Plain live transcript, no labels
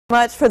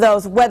Much for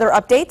those weather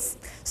updates.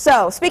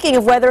 So, speaking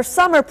of weather,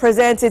 summer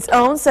presents its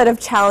own set of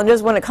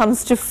challenges when it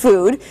comes to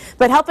food,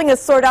 but helping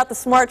us sort out the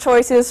smart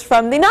choices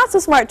from the not so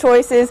smart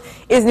choices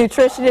is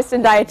nutritionist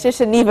and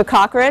dietitian Neva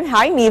Cochran.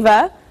 Hi,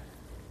 Neva.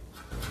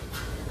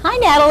 Hi,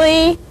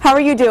 Natalie. How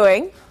are you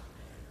doing?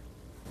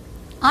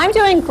 I'm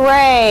doing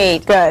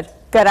great. Good.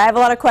 Good. I have a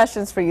lot of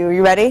questions for you. Are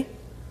you ready?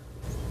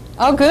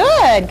 Oh,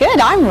 good. Good.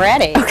 I'm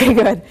ready. Okay,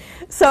 good.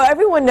 So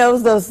everyone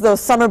knows those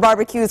summer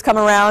barbecues come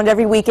around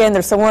every weekend.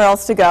 There's somewhere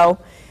else to go.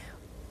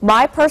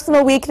 My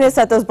personal weakness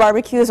at those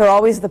barbecues are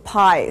always the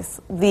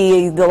pies,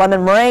 the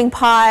lemon meringue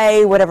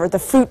pie, whatever, the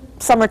fruit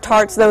summer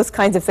tarts, those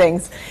kinds of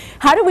things.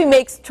 How do we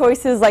make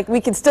choices like we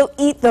can still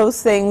eat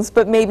those things,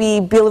 but maybe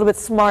be a little bit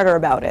smarter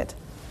about it?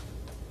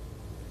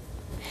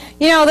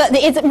 You know,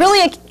 it's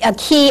really a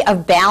key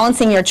of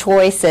balancing your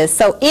choices.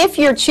 So if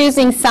you're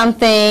choosing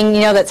something,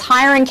 you know, that's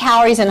higher in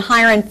calories and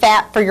higher in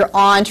fat for your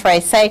entree,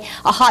 say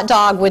a hot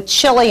dog with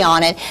chili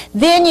on it,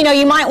 then, you know,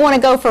 you might want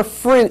to go for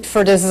fruit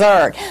for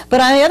dessert.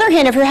 But on the other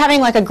hand, if you're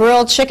having like a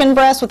grilled chicken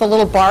breast with a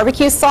little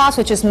barbecue sauce,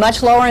 which is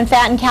much lower in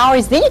fat and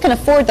calories, then you can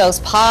afford those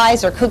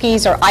pies or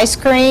cookies or ice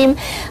cream.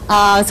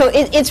 So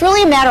it's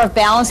really a matter of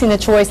balancing the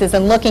choices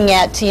and looking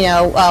at, you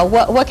know,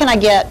 what can I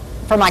get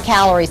for my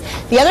calories.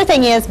 The other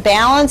thing is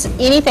balance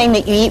anything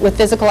that you eat with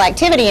physical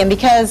activity, and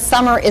because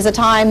summer is a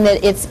time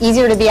that it's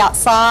easier to be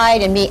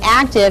outside and be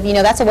active, you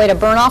know, that's a way to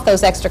burn off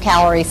those extra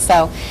calories.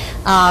 So,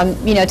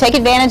 you know, take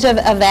advantage of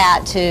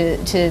that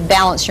to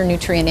balance your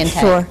nutrient intake.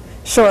 Sure.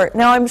 Sure.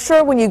 Now, I'm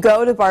sure when you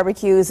go to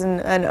barbecues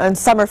and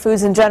summer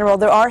foods in general,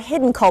 there are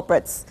hidden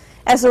culprits,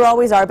 as there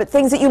always are, but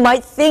things that you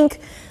might think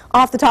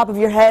off the top of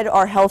your head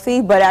are healthy,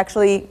 but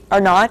actually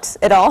are not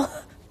at all.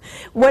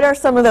 What are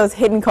some of those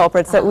hidden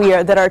culprits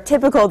that are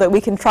typical that we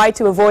can try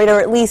to avoid,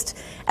 or at least,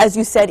 as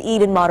you said,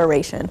 eat in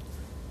moderation?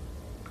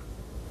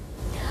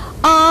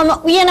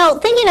 You know,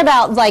 thinking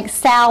about like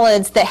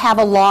salads that have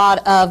a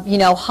lot of, you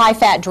know,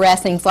 high-fat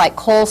dressings like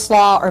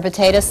coleslaw or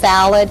potato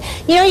salad,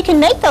 you know, you can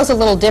make those a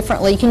little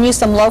differently. You can use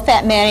some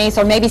low-fat mayonnaise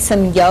or maybe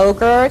some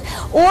yogurt,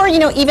 or, you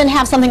know, even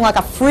have something like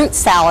a fruit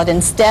salad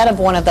instead of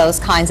one of those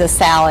kinds of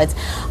salads.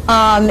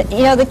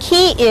 You know, the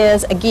key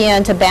is,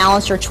 again, to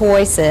balance your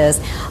choices.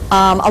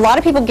 A lot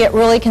of people get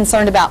really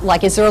concerned about,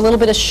 like, is there a little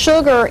bit of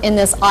sugar in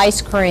this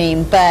ice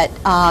cream? But,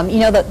 you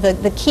know,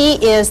 the key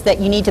is that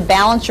you need to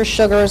balance your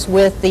sugars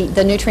with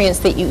the nutrients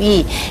that you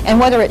eat. And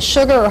whether it's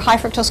sugar or high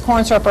fructose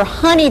corn syrup or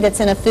honey that's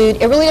in a food,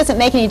 it really doesn't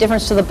make any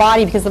difference to the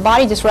body because the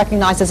body just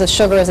recognizes a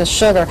sugar as a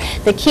sugar.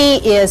 The key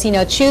is, you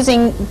know,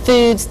 choosing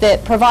foods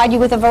that provide you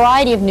with a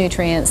variety of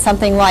nutrients,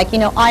 something like, you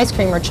know, ice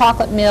cream or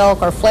chocolate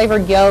milk or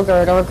flavored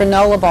yogurt or a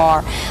granola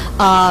bar.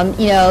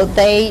 You know,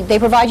 they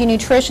provide you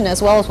nutrition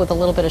as well as with a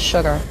little bit of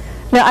sugar.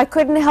 Now, I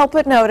couldn't help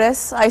but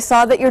notice, I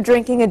saw that you're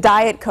drinking a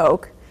Diet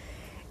Coke.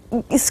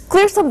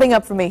 Clear something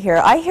up for me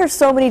here. I hear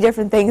so many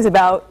different things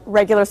about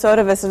regular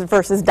soda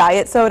versus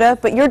diet soda,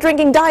 but you're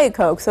drinking Diet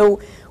Coke.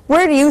 So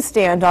where do you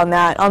stand on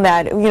that?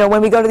 You know,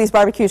 when we go to these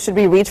barbecues, should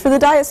we reach for the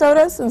diet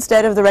sodas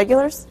instead of the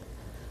regulars?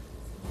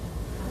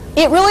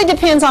 It really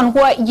depends on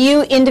what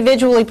you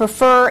individually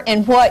prefer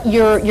and what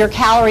your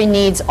calorie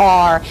needs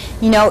are.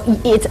 You know,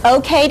 it's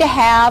okay to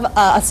have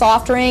a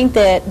soft drink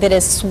that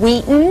is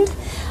sweetened.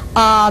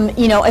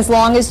 You know, as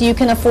long as you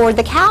can afford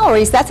the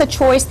calories. That's a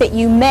choice that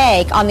you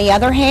make. On the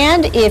other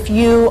hand, if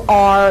you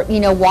are, you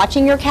know,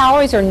 watching your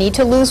calories or need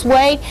to lose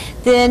weight,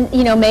 then,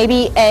 you know,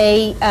 maybe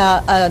a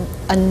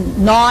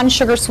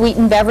non-sugar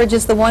sweetened beverage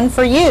is the one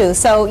for you.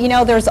 So, you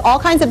know, there's all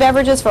kinds of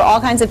beverages for all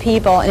kinds of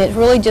people, and it's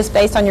really just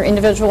based on your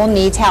individual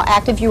needs, how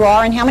active you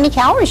are, and how many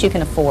calories you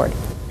can afford.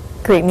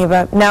 Great,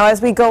 Neva. Now, as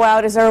we go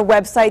out, is there a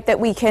website that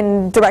we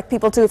can direct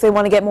people to if they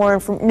want to get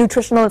more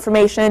nutritional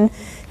information,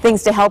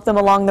 things to help them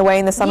along the way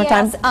in the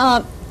summertime?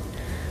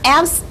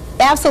 Yes,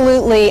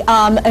 absolutely.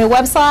 A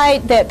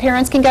website that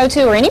parents can go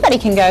to or anybody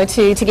can go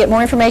to get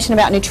more information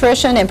about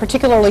nutrition and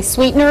particularly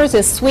sweeteners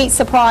is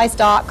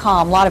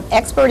sweetsurprise.com. A lot of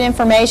expert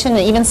information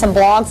and even some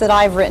blogs that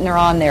I've written are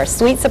on there.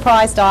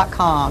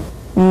 Sweetsurprise.com.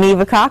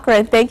 Neva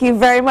Cochran, thank you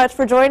very much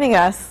for joining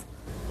us.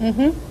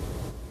 Mm-hmm.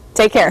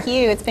 Take care. Thank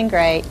you. It's been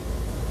great.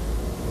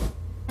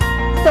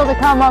 Still to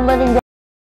come on Living